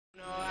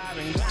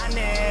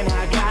Blinding,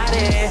 I got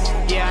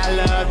it. Yeah, I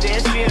love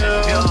this view.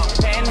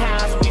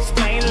 Penthouse, we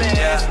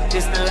stainless.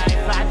 This the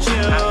life I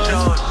choose.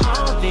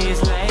 All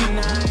these late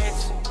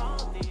nights.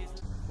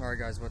 Alright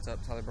guys, what's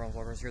up? Tyler Brown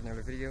Vloggers here with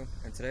another video,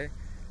 and today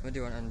I'm going to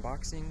do an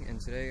unboxing, and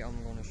today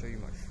I'm going to show you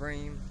my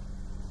frame.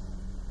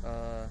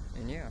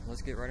 And yeah,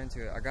 let's get right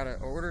into it. I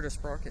ordered a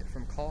sprocket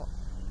from Calt.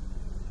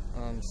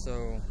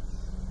 So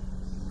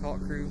Calt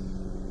crew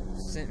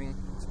sent me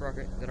a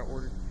sprocket that I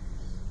ordered,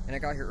 and it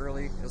got here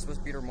early. It was supposed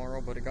to be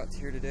tomorrow, but it got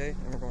here today,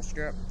 and we're going to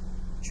strap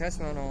chest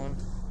mount on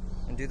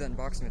and do the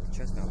unboxing with the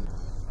chest mount.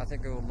 I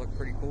think it will look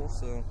pretty cool,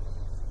 so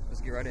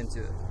let's get right into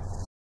it.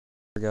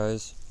 Alright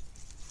guys,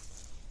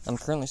 I'm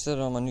currently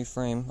sitting on my new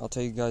frame. I'll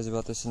tell you guys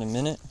about this in a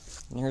minute.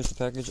 And here's the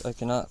package. I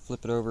cannot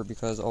flip it over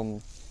because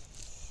all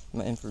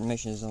my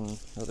information is on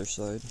the other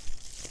side.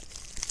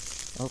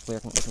 Hopefully I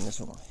can open this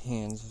with my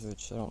hands,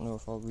 which I don't know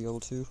if I'll be able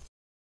to.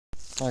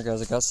 Alright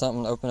guys, I got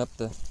something to open up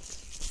the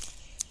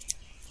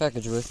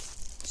package with.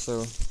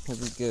 So, here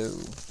we go.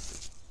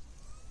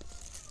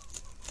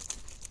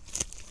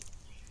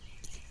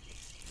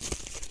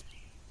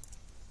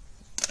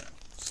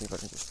 Let's see if I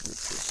can just rip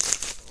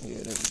this.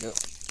 Yeah, there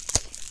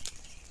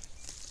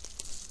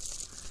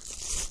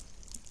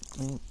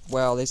we go.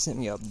 Wow, they sent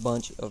me a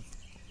bunch of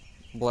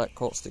black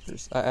Calt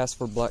stickers. I asked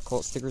for black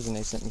Calt stickers and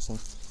they sent me some.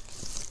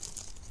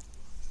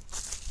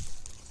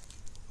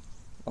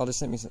 Oh, they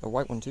sent me a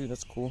white one too.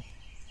 That's cool.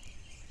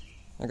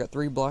 I got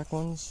 3 black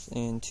ones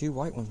and 2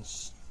 white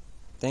ones.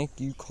 Thank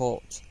you,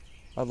 Calt.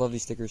 I love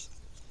these stickers.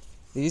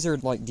 These are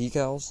like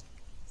decals.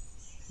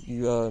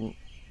 You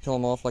peel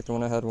them off like the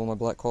one I had on my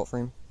black Calt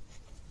frame.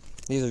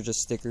 These are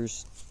just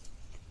stickers,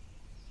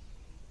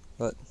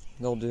 but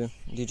they'll do.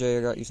 DJ,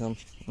 I got you some.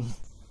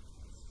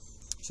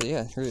 So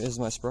yeah, here is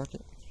my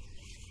sprocket.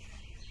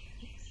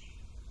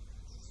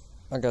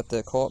 I got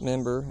the Calt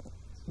member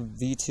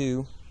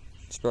V2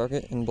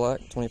 sprocket in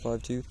black,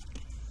 25-2.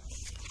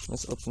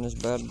 Let's open this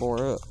bad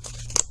boy up.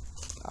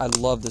 I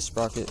love this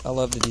sprocket. I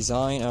love the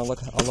design. I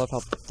love how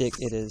thick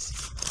it is.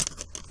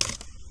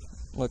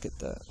 Look at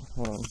that.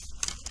 Hold on.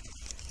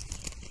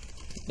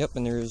 Yep,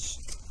 and there's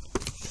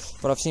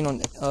what I've seen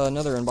on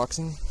another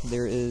unboxing.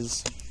 There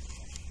is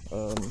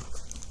a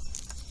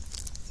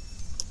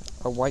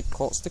white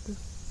Calt sticker.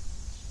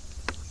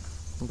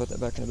 I'll put that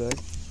back in the bag.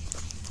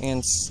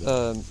 And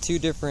 2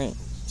 different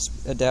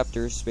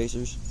adapters,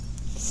 spacers.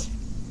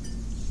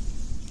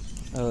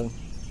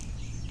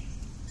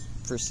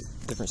 For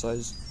different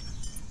sizes.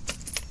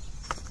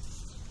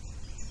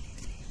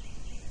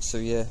 So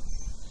yeah,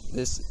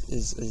 this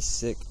is a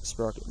sick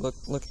sprocket. Look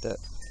at that.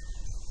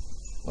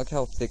 Look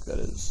how thick that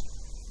is.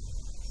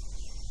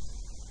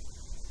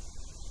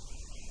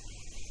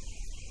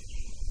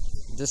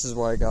 This is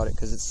why I got it,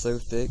 because it's so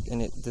thick,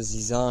 and the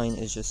design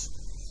is just.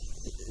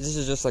 This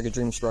is just like a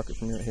dream sprocket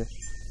for me right here.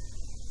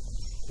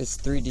 It's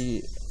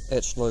 3D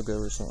etched logo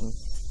or something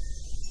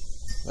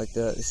like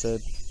that. It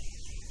said.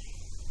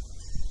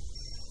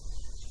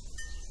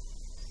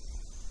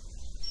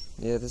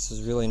 Yeah, this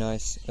is really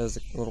nice. As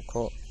a little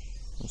Calt.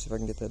 Let's see if I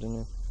can get that in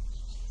there.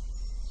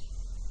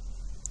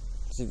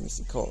 Let's see if you can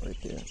see Calt right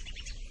there.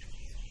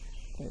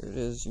 There it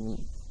is. You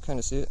can kind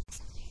of see it.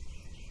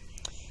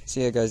 So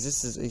yeah, guys,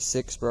 this is a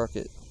sick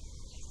sprocket.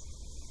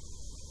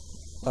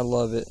 I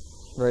love it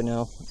right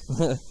now.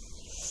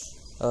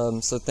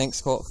 So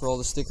thanks, Calt, for all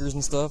the stickers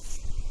and stuff.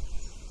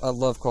 I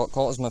love Calt.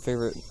 Calt is my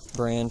favorite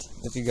brand.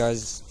 If you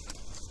guys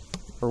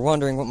were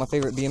wondering what my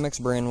favorite BMX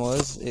brand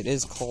was, it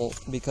is Calt,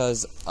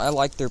 because I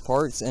like their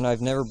parts and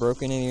I've never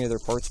broken any of their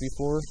parts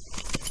before.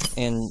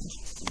 And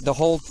the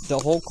whole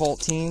Calt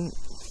team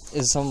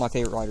is some of my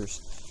favorite riders.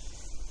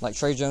 Like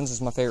Trey Jones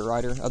is my favorite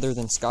rider, other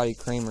than Scotty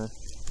Kramer.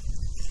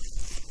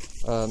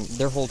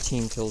 Their whole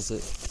team kills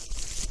it.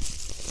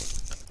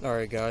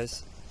 Alright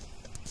guys,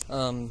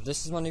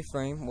 this is my new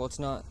frame. Well, it's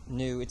not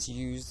new, it's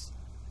used.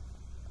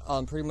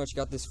 Pretty much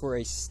got this for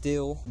a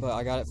steal, but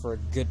I got it for a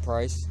good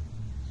price.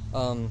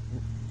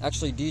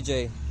 Actually,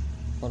 DJ,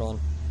 hold on.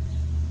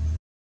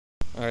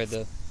 Alright,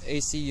 the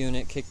AC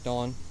unit kicked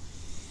on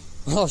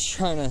while I was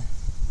trying to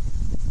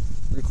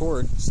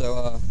record,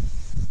 so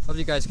hope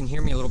you guys can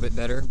hear me a little bit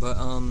better. But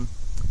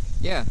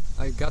yeah,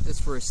 I got this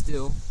for a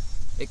steal.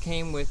 It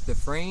came with the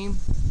frame,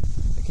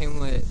 it came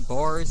with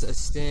bars, a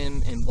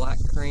stem, and black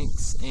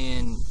cranks,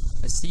 and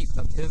a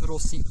pivotal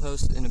seat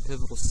post, and a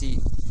pivotal seat.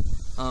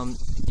 I'll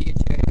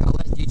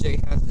let DJ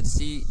have the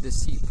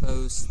seat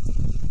post,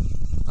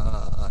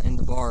 and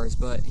the bars,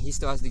 but he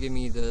still has to give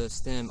me the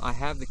stem. I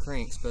have the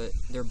cranks, but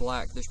they're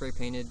black, they're spray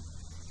painted.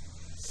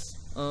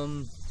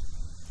 And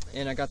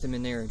I got them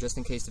in there just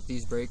in case if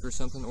these break or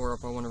something, or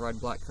if I want to ride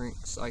black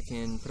cranks, I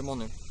can put them on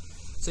there.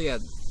 So yeah,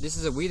 this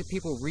is a We the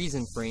People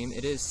Reason frame.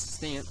 It is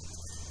stamped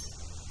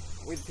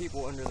We the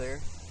People under there.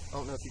 I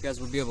don't know if you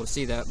guys would be able to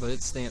see that, but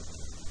it's stamped.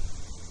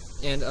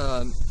 And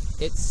I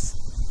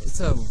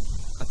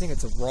think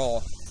it's a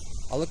raw.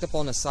 I looked up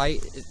on the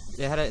site,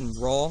 it had it in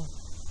raw.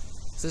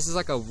 So this is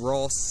like a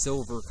raw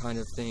silver kind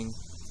of thing.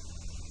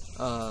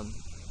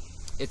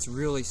 It's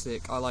really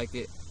sick. I like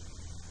it.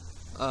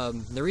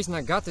 The reason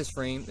I got this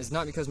frame is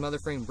not because my other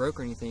frame broke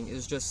or anything. It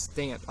was just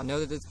stamped. I know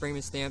that this frame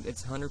is stamped.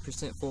 It's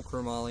 100% full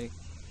chromoly.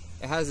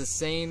 It has the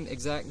same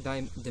exact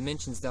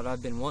dimensions that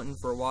I've been wanting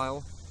for a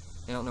while.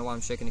 I don't know why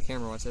I'm shaking the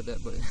camera when I said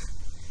that, but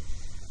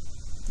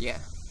yeah.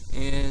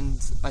 And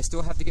I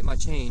still have to get my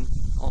chain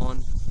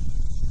on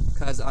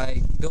because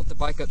I built the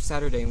bike up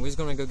Saturday and we was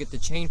going to go get the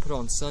chain put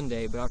on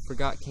Sunday, but I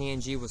forgot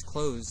K&G was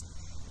closed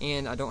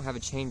and I don't have a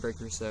chain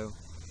breaker, so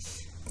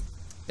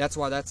that's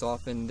why that's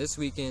off. And this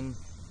weekend,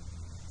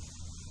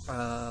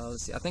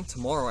 let's see, I think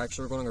tomorrow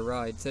actually we're going to go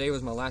ride. Today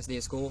was my last day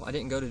of school. I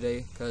didn't go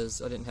today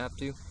because I didn't have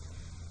to,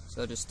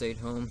 so I just stayed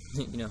home.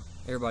 You know,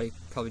 everybody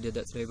probably did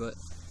that today, but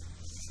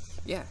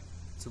yeah.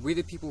 It's a We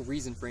the People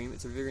Reason frame.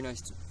 It's a very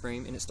nice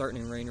frame, and it's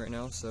starting to rain right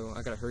now, so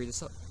I gotta hurry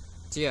this up.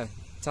 So yeah,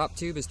 top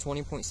tube is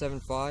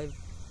 20.75.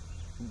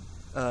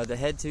 The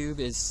head tube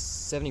is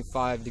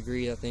 75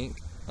 degree, I think.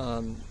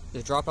 The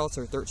dropouts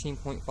are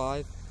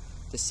 13.5.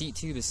 The seat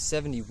tube is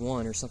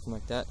 71 or something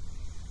like that.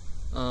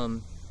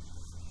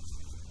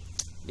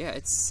 Yeah,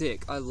 it's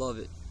sick. I love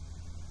it.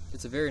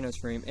 It's a very nice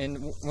frame,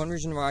 and one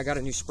reason why I got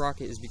a new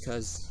sprocket is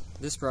because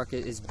this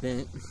sprocket is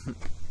bent. Let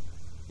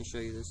me show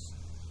you this.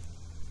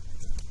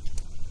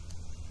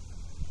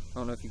 I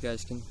don't know if you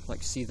guys can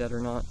like see that or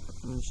not.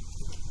 I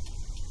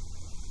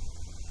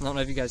don't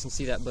know if you guys can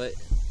see that, but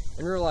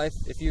in real life,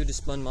 if you had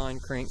just spun mine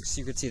cranks,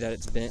 you could see that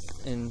it's bent.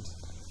 And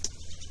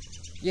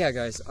yeah,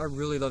 guys, I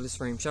really love this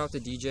frame. Shout out to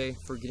DJ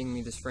for getting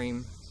me this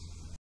frame.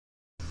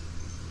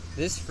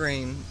 This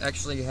frame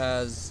actually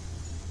has,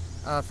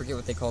 I forget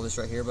what they call this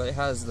right here, but it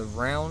has the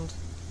round,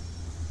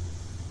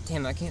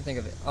 damn, I can't think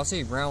of it. I'll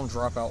say round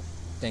dropout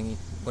thingy,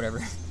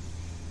 whatever.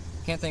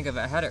 Can't think of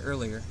it. I had it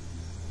earlier.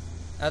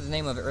 I had the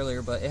name of it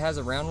earlier, but it has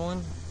a round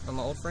one on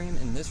my old frame,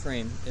 and this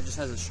frame, it just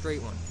has a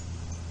straight one.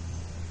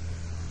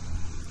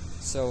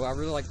 So I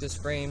really like this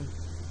frame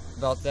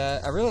about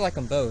that. I really like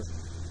them both.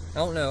 I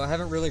don't know, I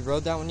haven't really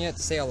rode that one yet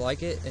to say I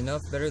like it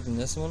enough better than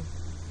this one,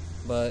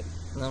 but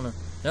I don't know.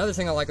 Another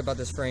thing I like about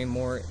this frame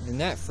more than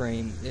that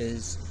frame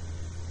is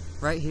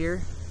right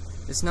here,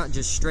 it's not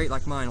just straight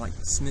like mine, like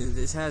smooth.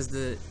 This has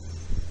the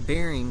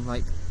bearing,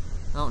 like,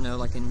 I don't know,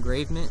 like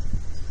engravement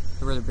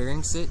where the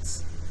bearing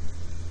sits.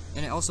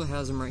 And it also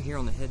has them right here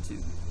on the head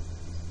tube.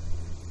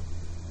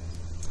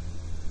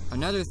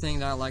 Another thing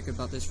that I like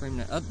about this frame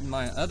that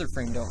my other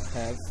frame don't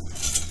have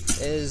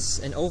is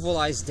an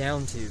ovalized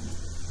down tube.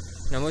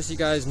 Now most of you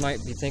guys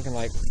might be thinking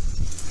like,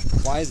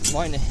 why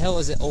in the hell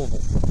is it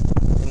oval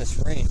in this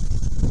frame?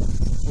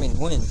 I mean,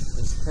 when?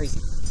 It's crazy.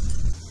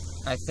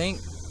 I think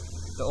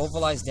the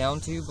ovalized down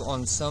tube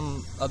on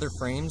some other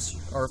frames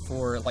are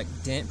for like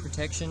dent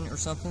protection or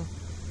something.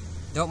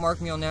 Don't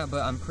mark me on that,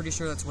 but I'm pretty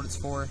sure that's what it's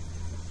for.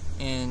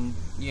 And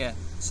yeah,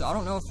 so I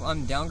don't know if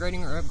I'm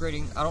downgrading or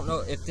upgrading. I don't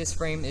know if this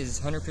frame is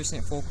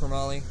 100% full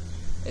chromoly.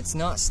 It's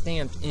not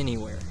stamped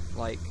anywhere.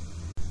 Like,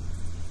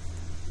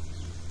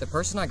 the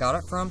person I got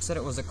it from said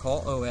it was a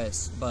Cult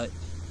OS, but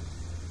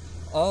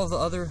all of the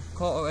other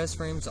Cult OS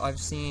frames I've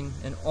seen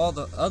and all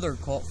the other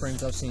Cult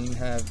frames I've seen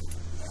have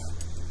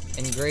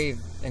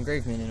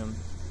engravement in them,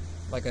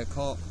 like a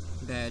Cult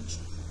badge.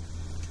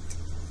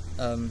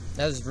 That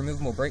has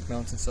removable brake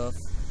mounts and stuff.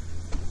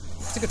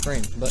 It's a good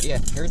frame, but yeah,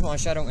 here's my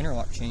Shadow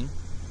interlock chain.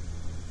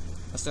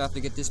 I still have to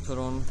get this put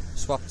on,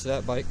 swap it to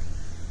that bike.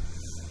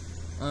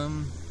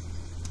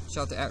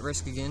 Shout out to At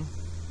Risk again,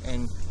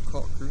 and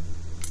Cult Crew.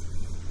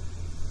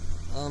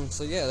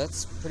 So yeah,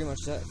 that's pretty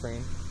much that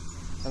frame.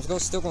 I'm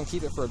still gonna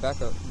keep it for a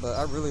backup, but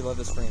I really love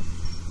this frame.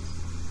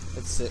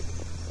 It's sick.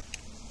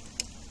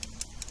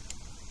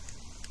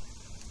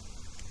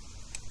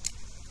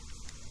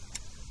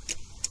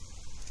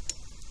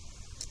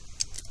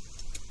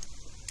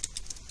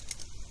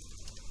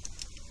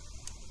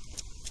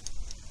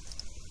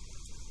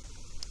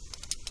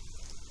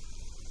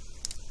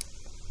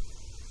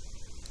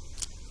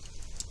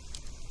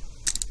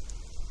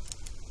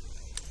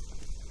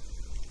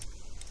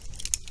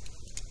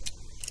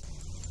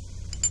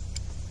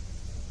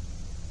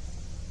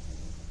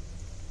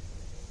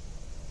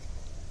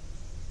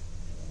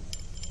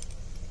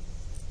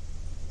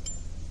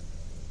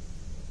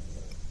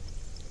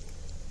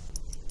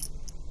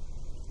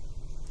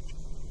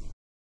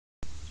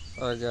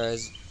 Alright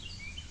guys,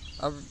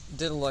 I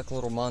did like a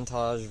little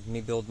montage of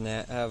me building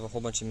that. I have a whole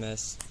bunch of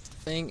mess.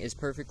 Thing is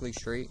perfectly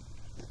straight.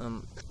 Let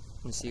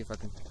me see if I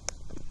can.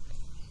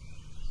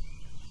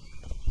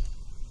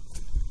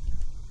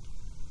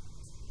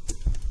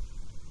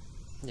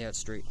 Yeah, it's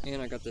straight.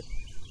 And I got the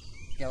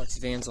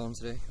Galaxy Vans on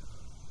today.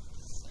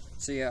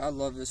 So yeah, I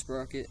love this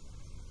sprocket.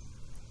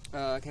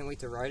 I can't wait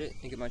to ride it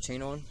and get my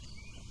chain on.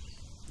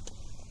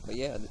 But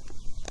yeah,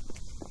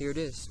 here it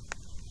is.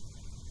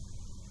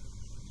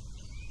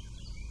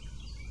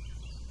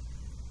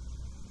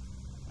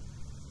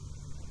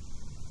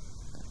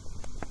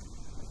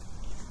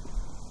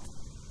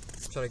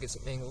 Try to get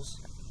some angles.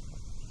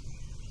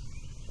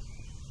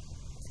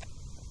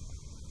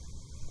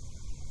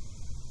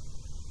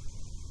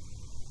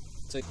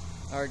 So,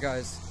 alright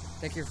guys,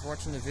 thank you for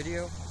watching the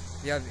video.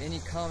 If you have any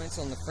comments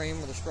on the frame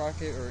of the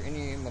sprocket or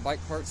any of my bike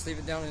parts, leave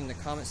it down in the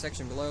comment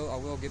section below. I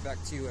will get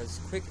back to you as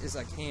quick as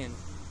I can.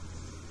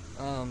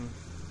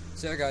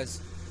 So yeah,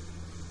 guys,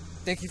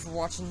 thank you for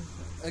watching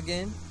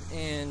again,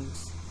 and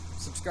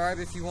subscribe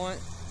if you want,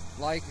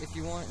 like if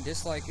you want,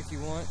 dislike if you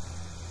want.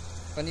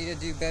 If I need to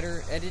do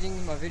better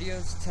editing my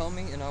videos, tell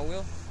me and I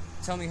will.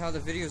 Tell me how the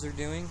videos are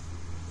doing,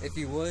 if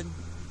you would,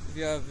 if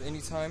you have any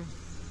time.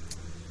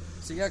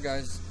 So yeah,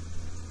 guys,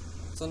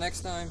 till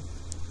next time,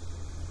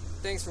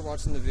 thanks for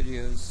watching the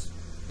videos,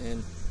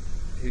 and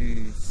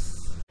peace.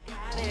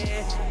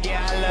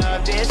 Yeah, I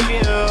love this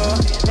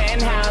view.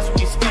 Penthouse,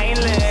 we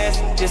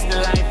stainless. This the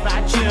life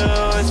I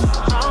choose.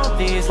 All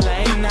these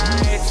late